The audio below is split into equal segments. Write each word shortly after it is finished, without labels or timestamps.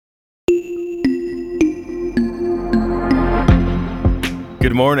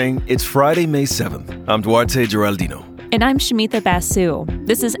Good morning. It's Friday, May 7th. I'm Duarte Geraldino. And I'm Shamita Basu.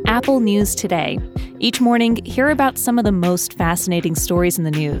 This is Apple News Today. Each morning, hear about some of the most fascinating stories in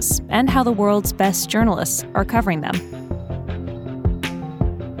the news and how the world's best journalists are covering them.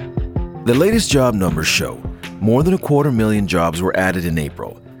 The latest job numbers show more than 250,000 jobs were added in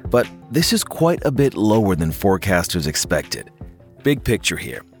April, but this is quite a bit lower than forecasters expected. Big picture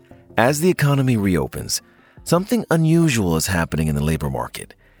here. As the economy reopens, something unusual is happening in the labor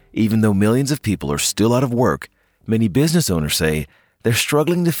market. Even though millions of people are still out of work, many business owners say they're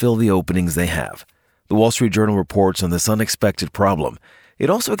struggling to fill the openings they have. The Wall Street Journal reports on this unexpected problem. It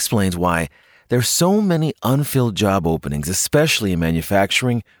also explains why there's so many unfilled job openings, especially in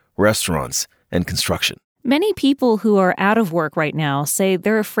manufacturing, restaurants, and construction. Many people who are out of work right now say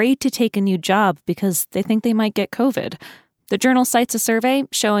they're afraid to take a new job because they think they might get COVID. The Journal cites a survey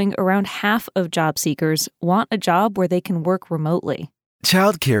showing around half of job seekers want a job where they can work remotely.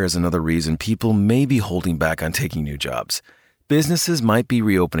 Childcare is another reason people may be holding back on taking new jobs. Businesses might be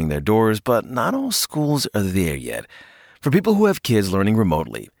reopening their doors, but not all schools are there yet. For people who have kids learning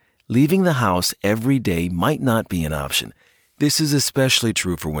remotely, leaving the house every day might not be an option. This is especially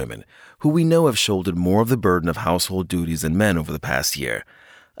true for women, who we know have shouldered more of the burden of household duties than men over the past year.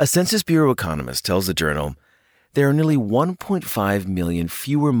 A Census Bureau economist tells the Journal there are nearly 1.5 million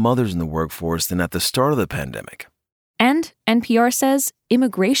fewer mothers in the workforce than at the start of the pandemic. And NPR says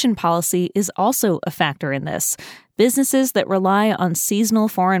immigration policy is also a factor in this. Businesses that rely on seasonal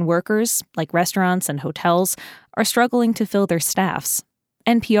foreign workers, like restaurants and hotels, are struggling to fill their staffs.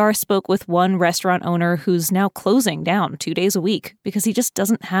 NPR spoke with one restaurant owner who's now closing down 2 days a week because he just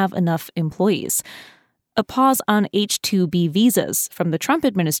doesn't have enough employees. A pause on H-2B visas from the Trump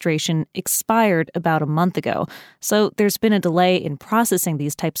administration expired about a month ago, so there's been a delay in processing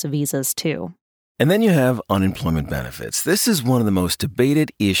these types of visas, too. And then you have unemployment benefits. This is one of the most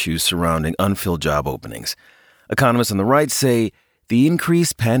debated issues surrounding unfilled job openings. Economists on the right say the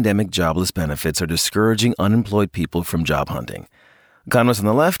increased pandemic jobless benefits are discouraging unemployed people from job hunting. Economists on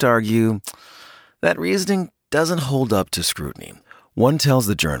the left argue that reasoning doesn't hold up to scrutiny. One tells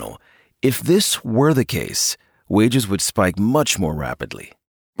the Journal, if this were the case, wages would spike much more rapidly.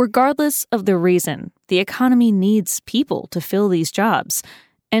 Regardless of the reason, the economy needs people to fill these jobs.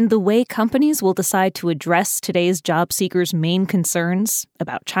 And the way companies will decide to address today's job seekers' main concerns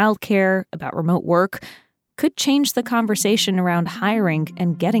about childcare, about remote work, could change the conversation around hiring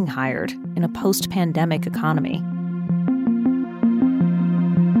and getting hired in a post-pandemic economy.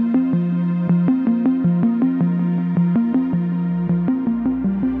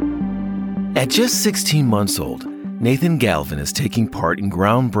 At just 16 months old, Nathan Galvin is taking part in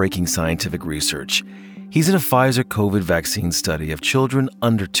groundbreaking scientific research. He's in a Pfizer COVID vaccine study of children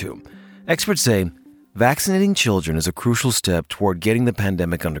under 2. Experts say vaccinating children is a crucial step toward getting the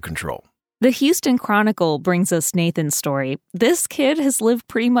pandemic under control. The Houston Chronicle brings us Nathan's story. This kid has lived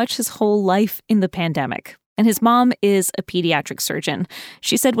pretty much his whole life in the pandemic. And his mom is a pediatric surgeon.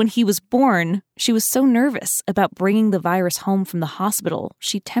 She said when he was born, she was so nervous about bringing the virus home from the hospital,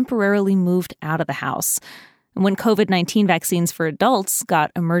 she temporarily moved out of the house. And when COVID-19 vaccines for adults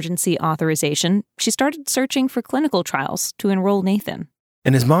got emergency authorization, she started searching for clinical trials to enroll Nathan.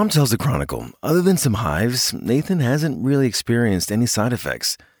 And his mom tells the Chronicle, other than some hives, Nathan hasn't really experienced any side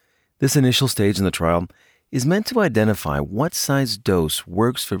effects. This initial stage in the trial is meant to identify what size dose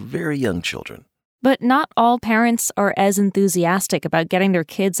works for very young children. But not all parents are as enthusiastic about getting their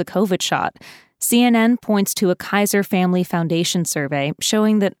kids a COVID shot. CNN points to a Kaiser Family Foundation survey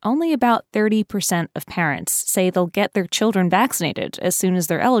showing that only about 30% of parents say they'll get their children vaccinated as soon as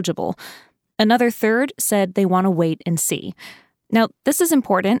they're eligible. Another third said they want to wait and see. Now, this is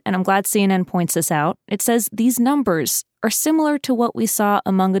important, and I'm glad CNN points this out. It says these numbers are similar to what we saw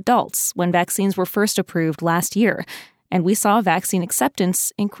among adults when vaccines were first approved last year, and we saw vaccine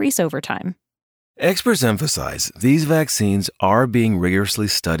acceptance increase over time. Experts emphasize these vaccines are being rigorously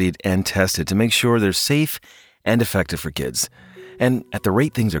studied and tested to make sure they're safe and effective for kids. And at the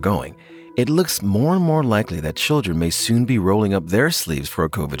rate things are going, it looks more and more likely that children may soon be rolling up their sleeves for a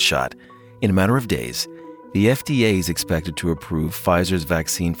COVID shot. In a matter of days, the FDA is expected to approve Pfizer's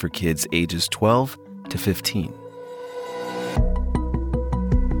vaccine for kids ages 12 to 15.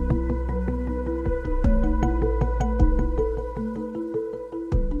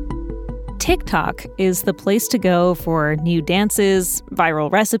 TikTok is the place to go for new dances, viral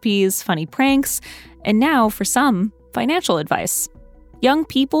recipes, funny pranks, and now, for some, financial advice. Young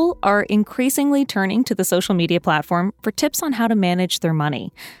people are increasingly turning to the social media platform for tips on how to manage their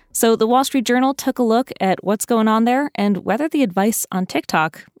money. So the Wall Street Journal took a look at what's going on there and whether the advice on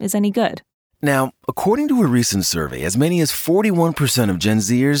TikTok is any good. Now, according to a recent survey, as many as 41% of Gen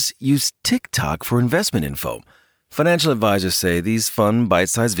Zers use TikTok for investment info. Financial advisors say these fun,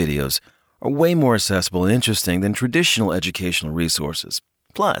 bite-sized videos are way more accessible and interesting than traditional educational resources.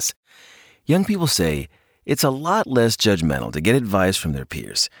 Plus, young people say it's a lot less judgmental to get advice from their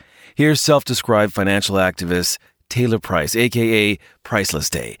peers. Here's self-described financial activist Taylor Price, a.k.a. Priceless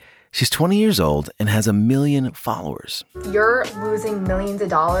Day. She's 20 years old and has 1 million followers. You're losing millions of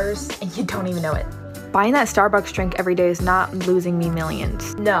dollars and you don't even know it. Buying that Starbucks drink every day is not losing me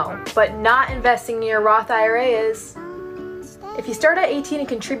millions. No, but not investing in your Roth IRA is. If you start at 18 and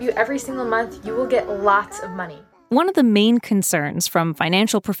contribute every single month, you will get lots of money. One of the main concerns from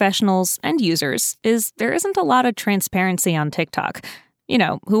financial professionals and users is there isn't a lot of transparency on TikTok. You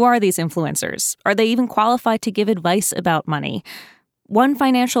know, who are these influencers? Are they even qualified to give advice about money? One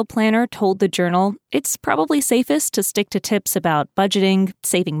financial planner told the Journal it's probably safest to stick to tips about budgeting,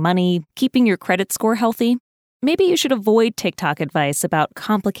 saving money, keeping your credit score healthy. Maybe you should avoid TikTok advice about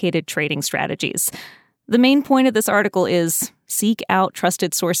complicated trading strategies. The main point of this article is seek out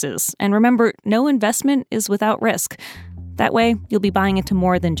trusted sources. And remember, no investment is without risk. That way, you'll be buying into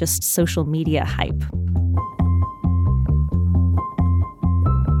more than just social media hype.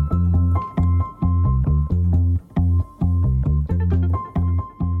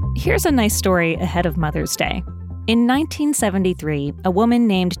 Here's a nice story ahead of Mother's Day. In 1973, a woman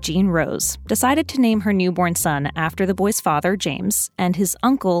named Jean Rose decided to name her newborn son after the boy's father, James, and his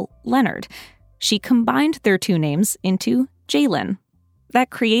uncle, Leonard. She combined their two names into Jalen. That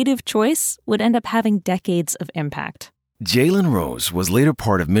creative choice would end up having decades of impact. Jalen Rose was later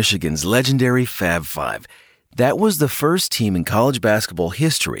part of Michigan's legendary Fab Five. That was the first team in college basketball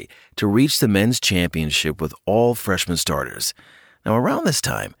history to reach the men's championship with all freshman starters. Now, around this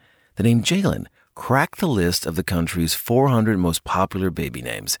time, the name Jalen cracked the list of the country's 400 most popular baby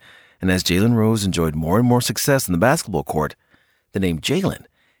names. And as Jalen Rose enjoyed more and more success in the basketball court, the name Jalen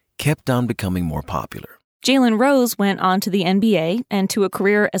kept on becoming more popular. Jalen Rose went on to the NBA and to a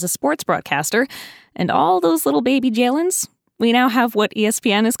career as a sports broadcaster. And all those little baby Jalens, we now have what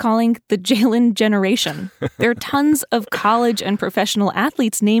ESPN is calling the Jalen generation. There are tons of college and professional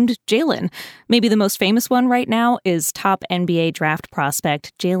athletes named Jalen. Maybe the most famous one right now is top NBA draft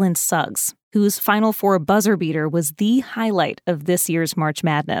prospect Jalen Suggs, whose Final Four buzzer beater was the highlight of this year's March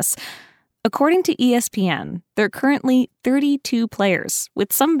Madness. According to ESPN, there are currently 32 players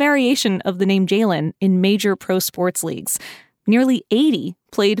with some variation of the name Jalen in major pro sports leagues. Nearly 80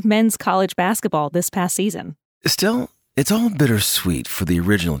 played men's college basketball this past season. Still, it's all bittersweet for the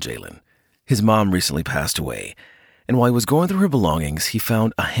original Jalen. His mom recently passed away, and while he was going through her belongings, he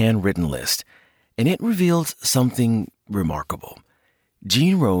found a handwritten list, and it revealed something remarkable.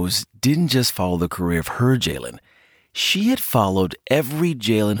 Jean Rose didn't just follow the career of her Jalen. She had followed every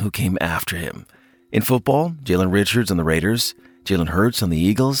Jalen who came after him. In football, Jalen Richards on the Raiders, Jalen Hurts on the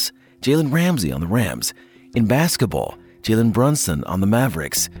Eagles, Jalen Ramsey on the Rams. In basketball, Jalen Brunson on the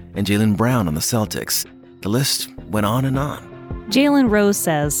Mavericks, and Jalen Brown on the Celtics. The list went on and on. Jalen Rose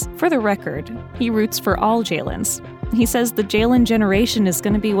says, for the record, he roots for all Jalens. He says the Jalen generation is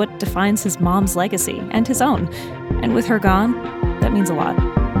going to be what defines his mom's legacy and his own. And with her gone, that means a lot.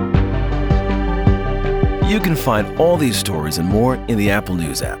 You can find all these stories and more in the Apple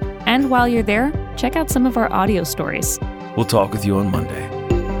News app. And while you're there, check out some of our audio stories. We'll talk with you on Monday.